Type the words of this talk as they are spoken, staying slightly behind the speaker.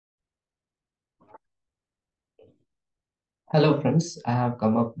Hello friends, I have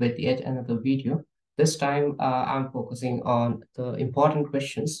come up with yet another video. This time I'm focusing on the important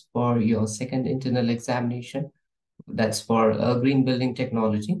questions for your second internal examination. That's for green building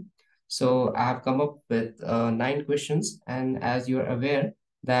technology. So I have come up with 9 questions, and as you're aware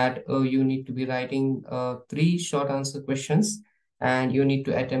that you need to be writing 3 short answer questions, and you need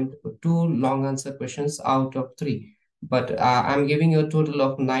to attempt 2 long answer questions out of 3. But I'm giving you a total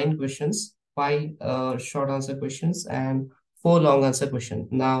of 9 questions, 5 short answer questions, and 4 long answer questions.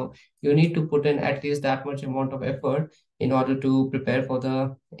 Now you need to put in at least that much amount of effort in order to prepare for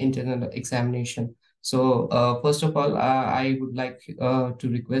the internal examination. So, first of all, I would like to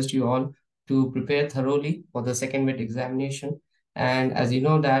request you all to prepare thoroughly for the second mid examination. And as you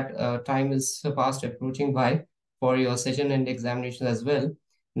know that time is fast approaching by for your session and examination as well.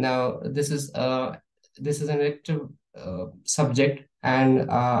 Now, this is an elective subject, and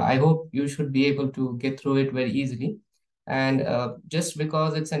I hope you should be able to get through it very easily. And just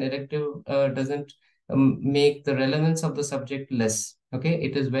because it's an elective doesn't make the relevance of the subject less. Okay,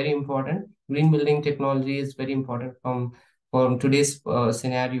 it is very important. Green building technology is very important from today's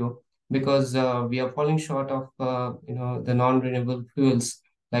scenario because we are falling short of the non-renewable fuels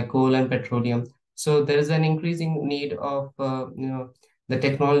like coal and petroleum. So there is an increasing need of the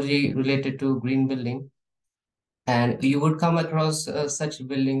technology related to green building, and you would come across such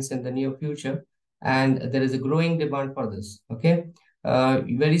buildings in the near future, and there is a growing demand for this. Okay,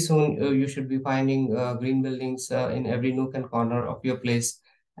 very soon you should be finding green buildings in every nook and corner of your place,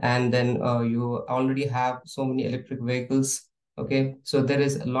 and then you already have so many electric vehicles. Okay, so there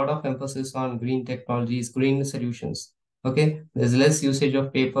is a lot of emphasis on green technologies, green solutions. Okay, there's less usage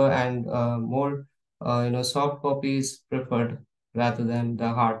of paper and more soft copies preferred rather than the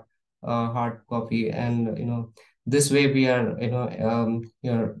hard copy. And this way we are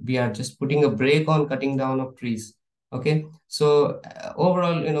we are just putting a brake on cutting down of trees. Okay, so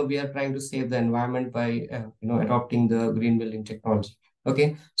overall we are trying to save the environment by adopting the green building technology.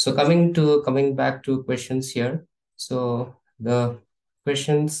 Okay, so coming back to questions here. So the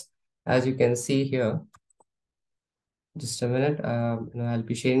questions, as you can see here, just a minute, I'll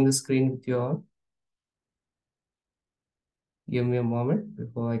be sharing the screen with you all. Give me a moment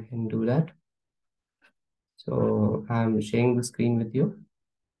before I can do that. So I'm sharing the screen with you.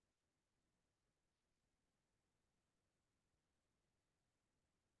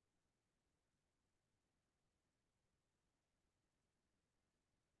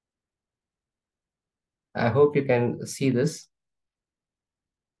 I hope you can see this.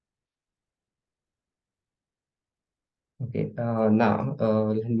 Okay, now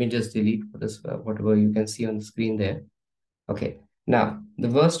let me just delete for this, whatever you can see on the screen there. Okay, now the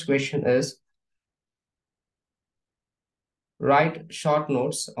first question is write short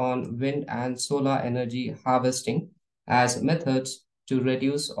notes on wind and solar energy harvesting as methods to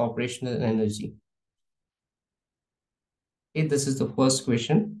reduce operational energy. Okay, this is the first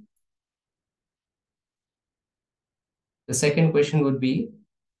question. The second question would be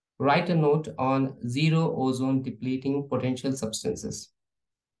write a note on zero ozone depleting potential substances.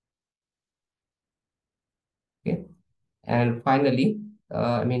 Okay, and finally,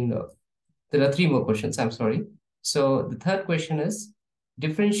 there are 3 more questions. I'm sorry. So the third question is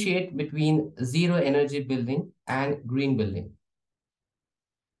differentiate between zero energy building and green building.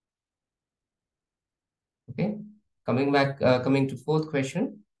 Okay. Coming to fourth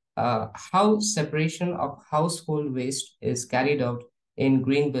question, how separation of household waste is carried out in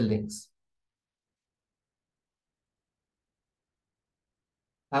green buildings?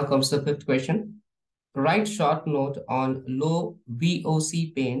 Now comes the fifth question. Write short note on low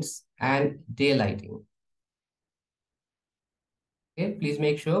VOC paints and daylighting. Okay, please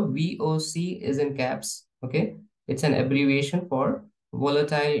make sure VOC is in caps. Okay, it's an abbreviation for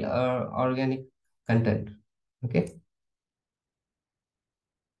volatile organic content. Okay,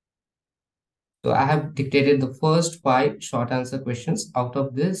 so I have dictated the first 5 short answer questions. Out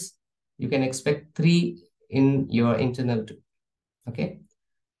of this, you can expect 3 in your internal too. Okay,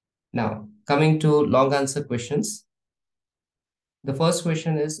 now coming to long answer questions. The first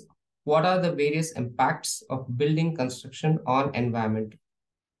question is, what are the various impacts of building construction on environment?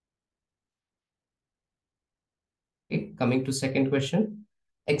 Okay, coming to second question,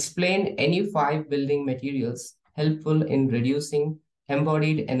 explain any 5 building materials helpful in reducing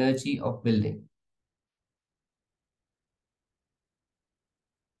embodied energy of building.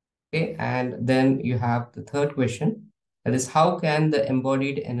 Okay, and then you have the third question, that is, how can the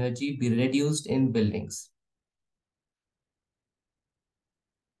embodied energy be reduced in buildings?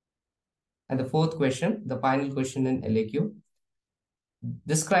 And the fourth question, the final question in LAQ,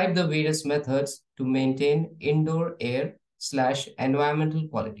 describe the various methods to maintain indoor air environmental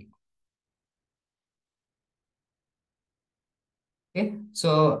quality. Okay,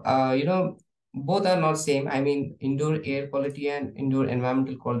 so both are not same. I mean, indoor air quality and indoor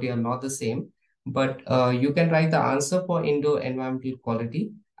environmental quality are not the same, but you can write the answer for indoor environmental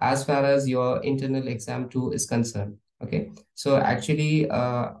quality as far as your internal exam 2 is concerned. Okay, so actually,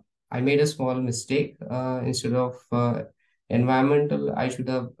 I made a small mistake. Instead of environmental, I should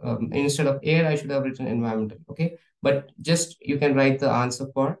have instead of air, I should have written environmental. Okay, but just you can write the answer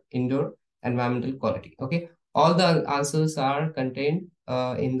for indoor environmental quality. Okay, all the answers are contained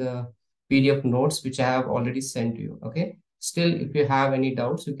in the PDF notes which I have already sent to you. Okay. Still, if you have any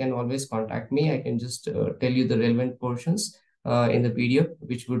doubts, you can always contact me. I can just tell you the relevant portions in the PDF,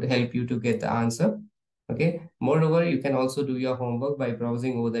 which would help you to get the answer. Okay. Moreover, you can also do your homework by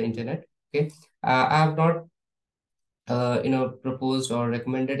browsing over the internet. Okay. I have not proposed or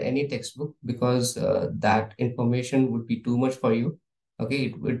recommended any textbook because that information would be too much for you.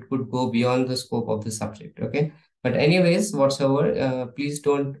 Okay, it would go beyond the scope of the subject. Okay, but anyways, whatsoever, please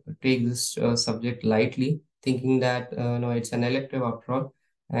don't take this subject lightly, thinking that no, it's an elective after all,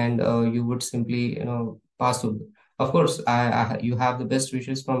 and you would simply pass through. Of course, you have the best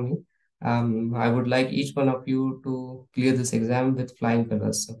wishes from me. I would like each one of you to clear this exam with flying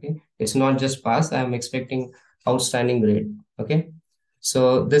colors. Okay, it's not just pass. I'm expecting outstanding grade. Okay,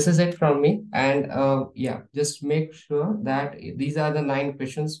 so this is it from me, and yeah, just make sure that these are the 9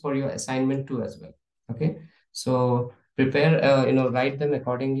 questions for your assignment too as well. Okay, so prepare, write them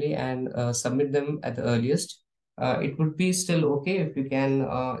accordingly and submit them at the earliest. It would be still okay if you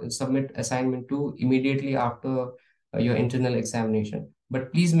can submit assignment 2 immediately after your internal examination,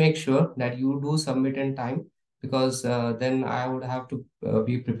 but please make sure that you do submit in time, because then I would have to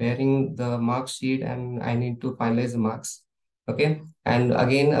be preparing the mark sheet and I need to finalize the marks. Okay. And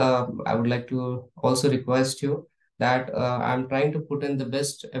again, I would like to also request you that I'm trying to put in the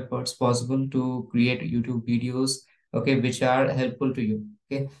best efforts possible to create YouTube videos, okay, which are helpful to you.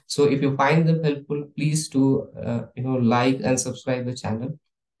 Okay. So if you find them helpful, please do, like and subscribe the channel.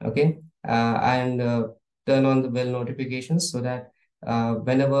 Okay. And turn on the bell notifications so that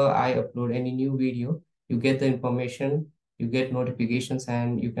whenever I upload any new video, you get the information, you get notifications,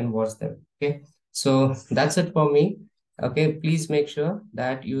 and you can watch them. Okay, so that's it for me. Okay, please make sure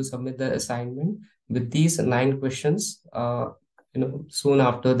that you submit the assignment with these 9 questions soon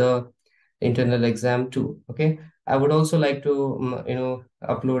after the internal exam too. Okay, I would also like to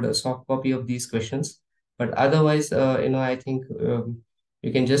upload a soft copy of these questions, but otherwise I think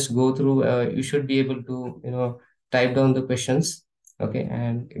you can just go through, you should be able to type down the questions, okay,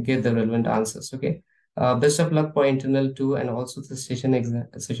 and get the relevant answers. Okay, best of luck for internal too, and also the session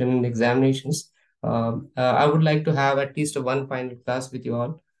examinations. I would like to have at least one final class with you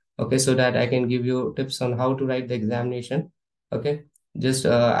all. Okay, so that I can give you tips on how to write the examination. Okay, just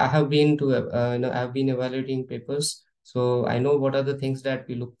I have been to I have been evaluating papers, so I know what are the things that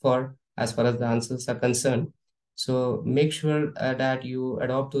we look for as far as the answers are concerned. So make sure that you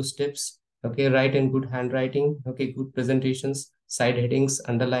adopt those tips. Okay, write in good handwriting. Okay, good presentations, side headings,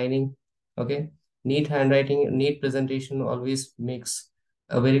 underlining. Okay, neat handwriting, neat presentation always makes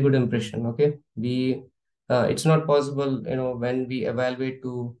a very good impression. Okay, we it's not possible when we evaluate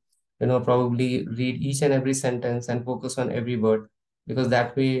to probably read each and every sentence and focus on every word, because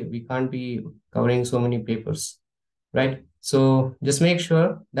that way we can't be covering so many papers, right? So just make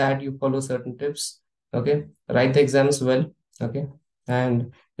sure that you follow certain tips. Okay, write the exams well. Okay,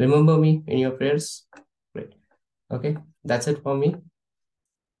 and remember me in your prayers. Great. Okay, that's it for me.